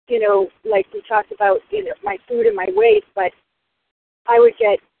 like we talked about, my food and my weight, but I would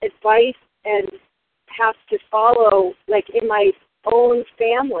get advice and have to follow, like in my own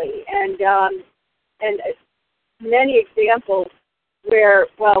family, and many examples where,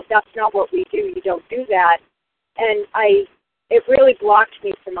 well, that's not what we do. You don't do that, and it really blocked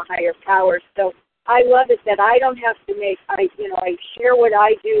me from a higher power. So I love it that I don't have to I share what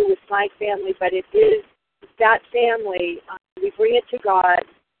I do with my family, but it is that family. We bring it to God,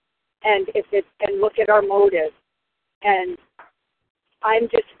 and and look at our motives. And I'm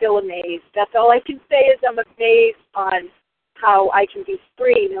just still amazed. That's all I can say is I'm amazed on how I can be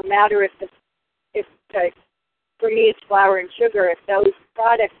free, no matter for me it's flour and sugar. If those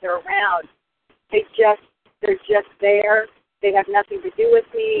products are around, they're just there. They have nothing to do with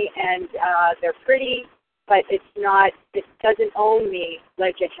me, and they're pretty, but it doesn't own me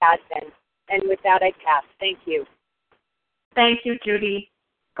like it has been. And with that, I pass. Thank you. Thank you, Judy.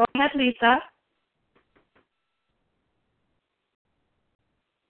 Go ahead, Lisa.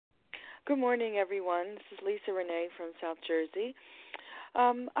 Good morning, everyone. This is Lisa Renee from South Jersey.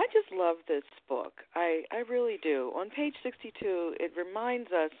 I just love this book. I really do. On page 62,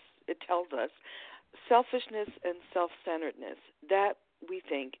 it tells us, selfishness and self-centeredness, that we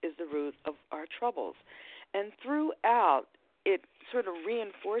think is the root of our troubles. And throughout, it sort of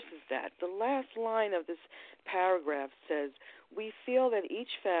reinforces that. The last line of this paragraph says, we feel that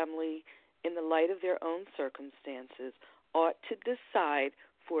each family, in the light of their own circumstances, ought to decide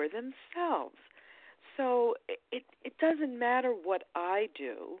for themselves. So it doesn't matter what I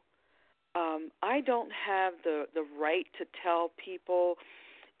do. I don't have the right to tell people,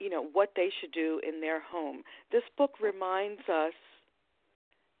 what they should do in their home. This book reminds us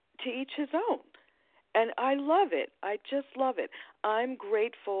to each his own. And I love it. I just love it. I'm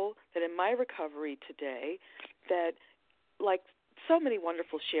grateful that in my recovery today, that like so many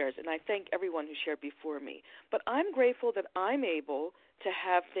wonderful shares, and I thank everyone who shared before me, but I'm grateful that I'm able to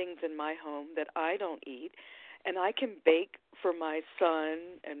have things in my home that I don't eat, and I can bake for my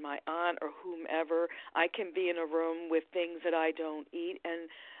son and my aunt or whomever. I can be in a room with things that I don't eat, and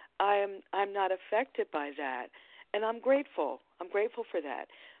I'm not affected by that. And I'm grateful. I'm grateful for that.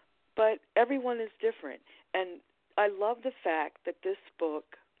 But everyone is different. And I love the fact that this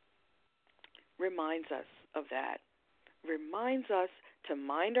book reminds us of that, reminds us to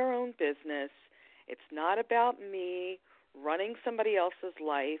mind our own business. It's not about me running somebody else's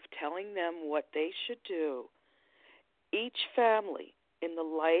life, telling them what they should do. Each family, in the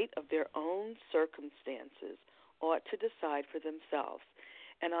light of their own circumstances, ought to decide for themselves.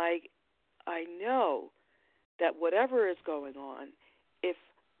 And I know that whatever is going on, if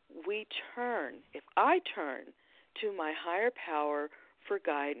I turn to my higher power for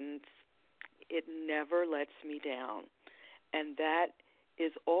guidance, it never lets me down. And that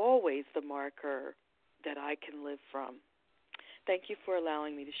is always the marker that I can live from. Thank you for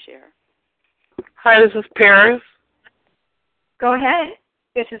allowing me to share. Hi, this is Paris. Go ahead.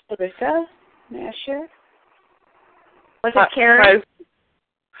 This is Larissa. May I share? Was it Karen?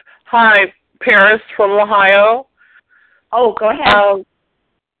 Hi, Paris from Ohio. Oh, go ahead.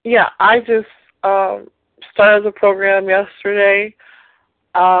 I just started the program yesterday,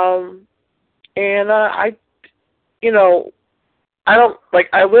 and I have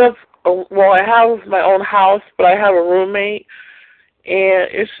my own house, but I have a roommate, and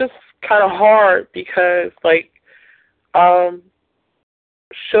it's just kind of hard because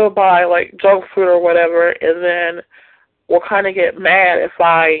she'll buy junk food or whatever, and then we'll kind of get mad if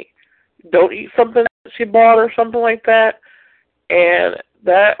I don't eat something that she bought or something like that, and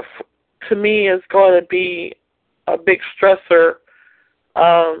that to me is going to be a big stressor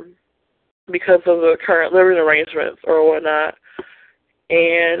because of the current living arrangements or whatnot.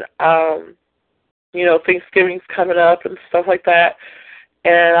 And Thanksgiving's coming up and stuff like that,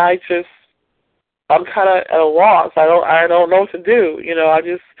 and I'm kind of at a loss. I don't know what to do.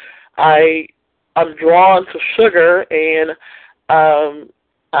 I'm drawn to sugar, and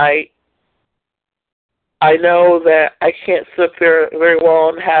I know that I can't sit there very well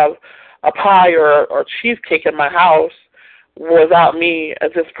and have a pie or cheesecake in my house without me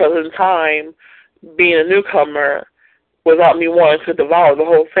at this present time being a newcomer, without me wanting to devour the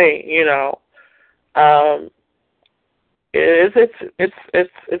whole thing.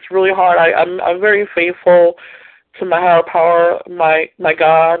 It's really hard. I'm very faithful to my higher power, my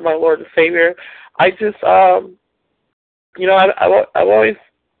God, my Lord and Savior. I just I've always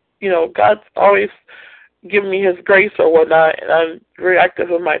God's always given me His grace or whatnot, and I'm very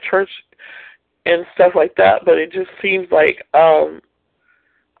active in my church and stuff like that. But it just seems like I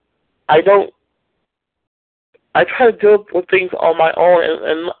try to deal with things on my own,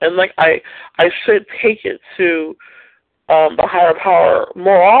 and I should take it to the higher power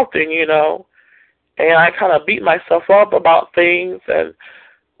more often, and I kind of beat myself up about things and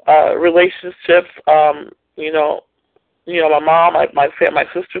relationships, my mom, my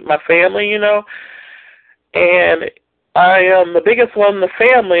sister, my family, and I am the biggest one in the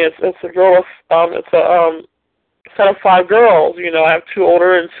family. It's a girl, it's a set of 5 girls, I have 2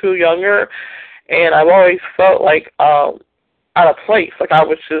 older and 2 younger, and I've always felt like out of place, like I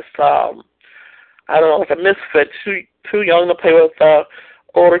was just, I don't know, like a misfit, too young to play with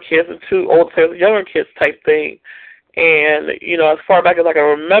older kids and too old to play with younger kids type thing. And, as far back as I can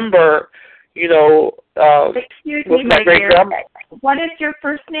remember, excuse with me, my great grandma. What is your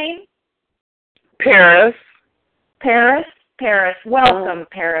first name? Paris. Paris? Welcome,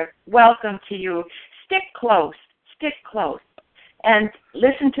 Paris. Welcome to you. Stick close, and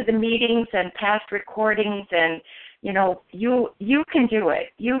listen to the meetings and past recordings, and, you can do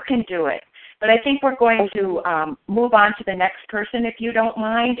it. You can do it. But I think we're going to move on to the next person, if you don't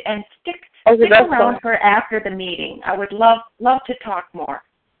mind, and stick around for after the meeting. I would love to talk more.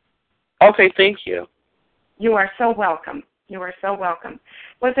 Okay, thank you. You are so welcome.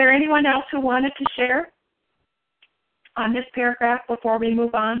 Was there anyone else who wanted to share on this paragraph before we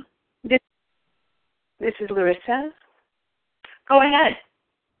move on? This is Larissa. Go ahead.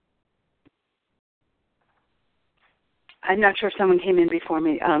 I'm not sure if someone came in before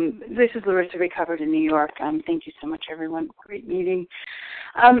me. This is Larissa, recovered in New York. Thank you so much, everyone. Great meeting.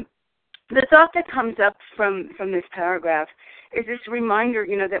 The thought that comes up from this paragraph is this reminder,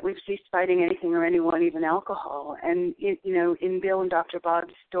 that we've ceased fighting anything or anyone, even alcohol. And, in Bill and Dr.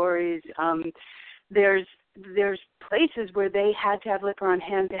 Bob's stories, there's places where they had to have liquor on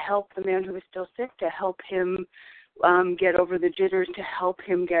hand to help the man who was still sick, to help him get over the jitters, to help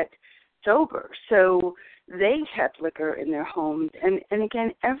him get sober. So they kept liquor in their homes. And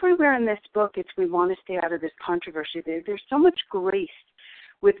again, everywhere in this book, we want to stay out of this controversy. There's so much grace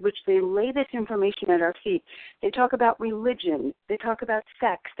with which they lay this information at our feet. They talk about religion. They talk about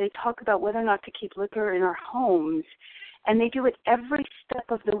sex. They talk about whether or not to keep liquor in our homes. And they do it every step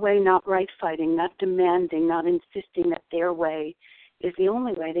of the way, not right fighting, not demanding, not insisting that their way is the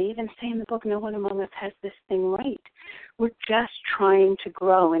only way. They even say in the book, no one among us has this thing right. We're just trying to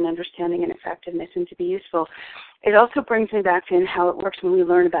grow in understanding and effectiveness and to be useful. It also brings me back to how it works when we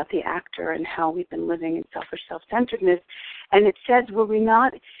learn about the actor and how we've been living in selfish self-centeredness. And it says, were we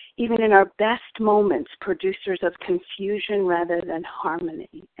not, even in our best moments, producers of confusion rather than harmony?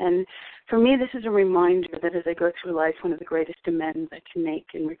 And for me, this is a reminder that as I go through life, one of the greatest amends I can make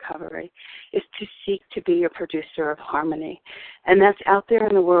in recovery is to seek to be a producer of harmony. And that's out there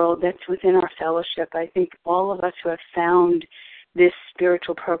in the world. That's within our fellowship. I think all of us who have found this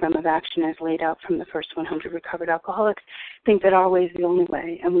spiritual program of action as laid out from the first 100 recovered alcoholics think that our way is the only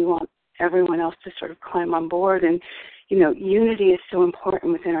way, and we want everyone else to sort of climb on board. And, unity is so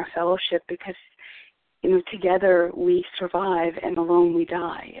important within our fellowship because, together we survive and alone we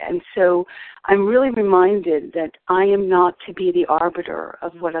die. And so I'm really reminded that I am not to be the arbiter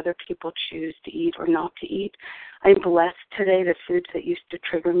of what other people choose to eat or not to eat. I'm blessed today that foods that used to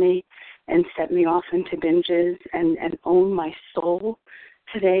trigger me and set me off into binges and own my soul,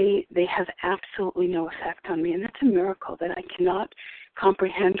 today they have absolutely no effect on me. And that's a miracle that I cannot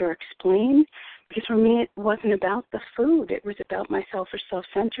comprehend or explain, because for me it wasn't about the food. It was about myself or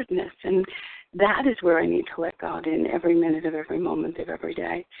self-centeredness. And that is where I need to let God in every minute of every moment of every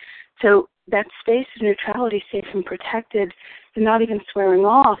day. So that space of neutrality, safe and protected, and not even swearing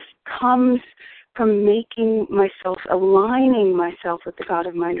off, comes from aligning myself with the God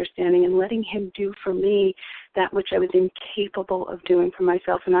of my understanding and letting him do for me that which I was incapable of doing for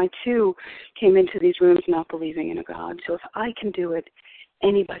myself. And I, too, came into these rooms not believing in a God. So if I can do it,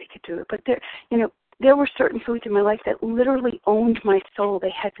 anybody could do it. But there were certain foods in my life that literally owned my soul.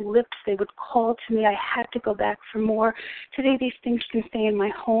 They had lips. They would call to me. I had to go back for more. Today, these things can stay in my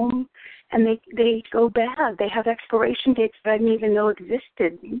home, and they go bad. They have expiration dates that I didn't even know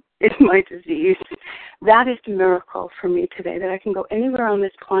existed in my disease. That is the miracle for me today, that I can go anywhere on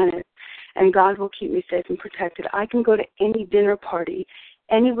this planet, and God will keep me safe and protected. I can go to any dinner party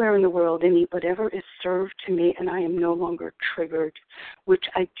anywhere in the world and eat whatever is served to me, and I am no longer triggered, which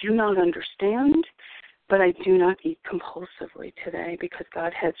I do not understand, but I do not eat compulsively today because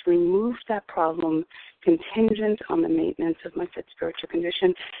God has removed that problem contingent on the maintenance of my fit spiritual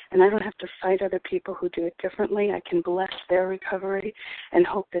condition, and I don't have to fight other people who do it differently. I can bless their recovery and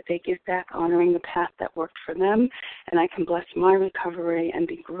hope that they give back honoring the path that worked for them, and I can bless my recovery and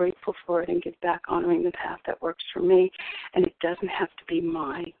be grateful for it and give back honoring the path that works for me, and it doesn't have to be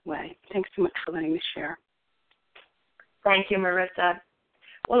my way. Thanks so much for letting me share. Thank you, Marissa.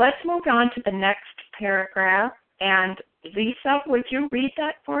 Well, let's move on to the next paragraph. And Lisa, would you read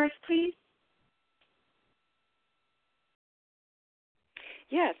that for us, please?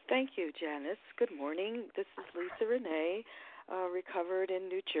 Yes, thank you, Janice. Good morning. This is Lisa Renee, recovered in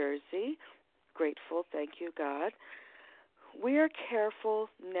New Jersey. Grateful, thank you, God. We are careful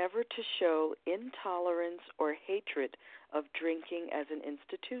never to show intolerance or hatred of drinking as an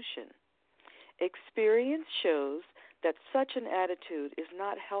institution. Experience shows that such an attitude is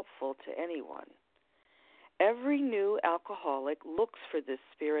not helpful to anyone. Every new alcoholic looks for this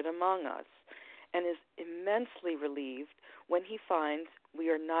spirit among us and is immensely relieved when he finds we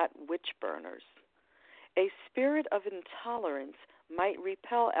are not witch burners. A spirit of intolerance might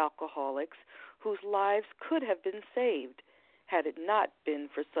repel alcoholics whose lives could have been saved had it not been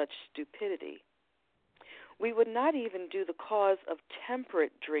for such stupidity. We would not even do the cause of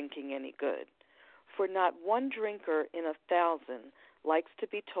temperate drinking any good, for not one drinker in 1,000 likes to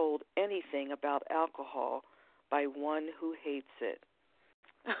be told anything about alcohol by one who hates it.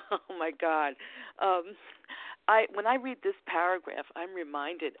 Oh, my God. When I read this paragraph, I'm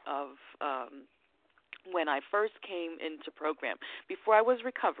reminded of when I first came into program. Before I was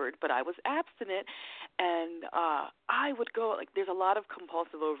recovered, but I was abstinent, and I would go, like, there's a lot of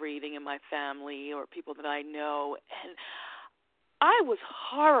compulsive overeating in my family or people that I know, and I was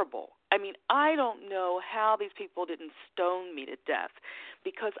horrible. I mean, I don't know how these people didn't stone me to death,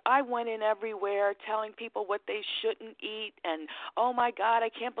 because I went in everywhere telling people what they shouldn't eat, and, oh, my God, I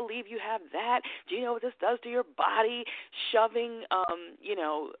can't believe you have that. Do you know what this does to your body? Shoving,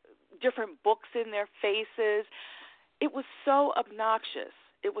 different books in their faces. It was so obnoxious.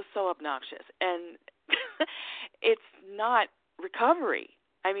 It was so obnoxious. And it's not recovery.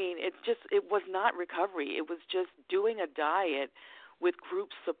 I mean, it was not recovery. It was just doing a diet with group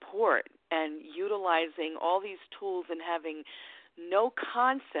support and utilizing all these tools and having no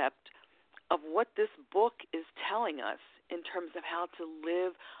concept of what this book is telling us in terms of how to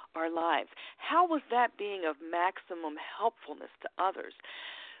live our lives. How was that being of maximum helpfulness to others?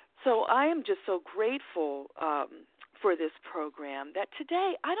 So I am just so grateful for this program that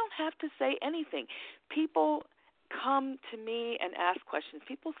today I don't have to say anything. People come to me and ask questions.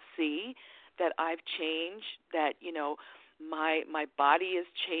 People see that I've changed, that, my body is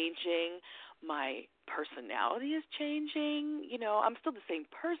changing, my personality is changing. I'm still the same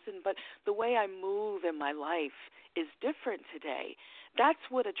person, but the way I move in my life is different today. That's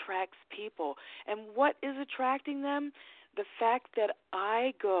what attracts people. And what is attracting them? The fact that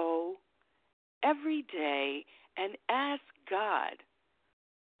I go every day and ask God,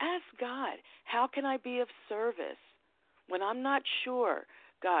 how can I be of service? When I'm not sure,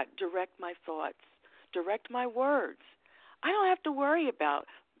 God, direct my thoughts, direct my words. I don't have to worry about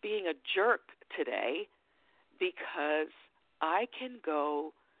being a jerk today, because I can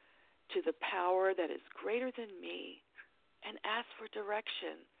go to the power that is greater than me and ask for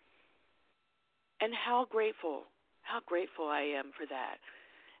direction. And how grateful I am for that.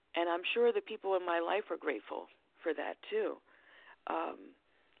 And I'm sure the people in my life are grateful for that too.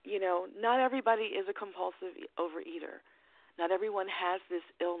 Not everybody is a compulsive overeater. Not everyone has this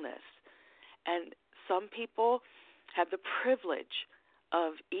illness. And some people have the privilege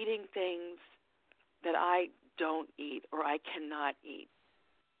of eating things that I don't eat or I cannot eat.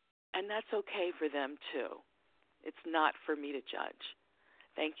 And that's okay for them too. It's not for me to judge.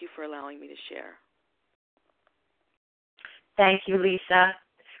 Thank you for allowing me to share. Thank you, Lisa.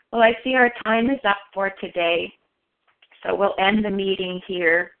 Well, I see our time is up for today, so we'll end the meeting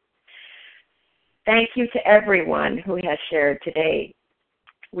here. Thank you to everyone who has shared today.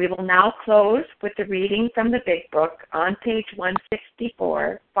 We will now close with the reading from the Big Book on page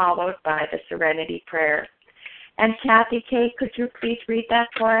 164, followed by the Serenity Prayer. And Kathy K., could you please read that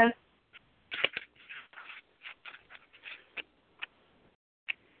for us?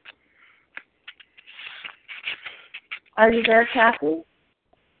 Are you there, Kathy?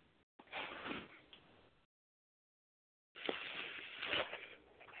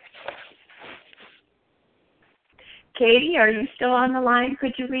 Katie, are you still on the line?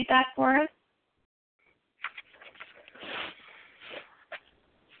 Could you read that for us?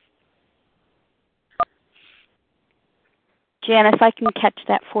 Janice, I can catch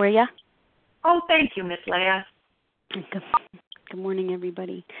that for you. Oh, thank you, Miss Leah. Good morning,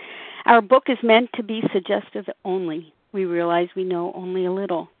 everybody. Our book is meant to be suggestive only. We realize we know only a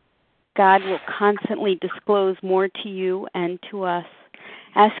little. God will constantly disclose more to you and to us.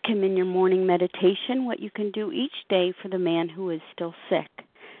 Ask Him in your morning meditation what you can do each day for the man who is still sick.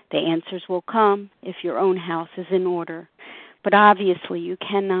 The answers will come if your own house is in order. But obviously you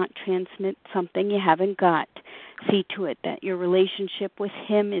cannot transmit something you haven't got. See to it that your relationship with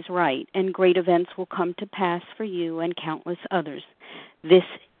Him is right, and great events will come to pass for you and countless others. This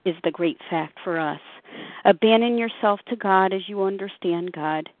is the great fact for us. Abandon yourself to God as you understand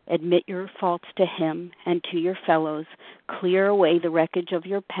God. Admit your faults to Him and to your fellows. Clear away the wreckage of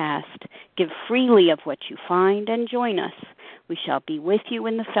your past. Give freely of what you find and join us. We shall be with you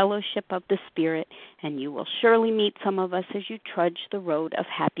in the fellowship of the Spirit, and you will surely meet some of us as you trudge the road of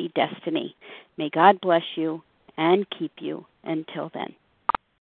happy destiny. May God bless you and keep you until then.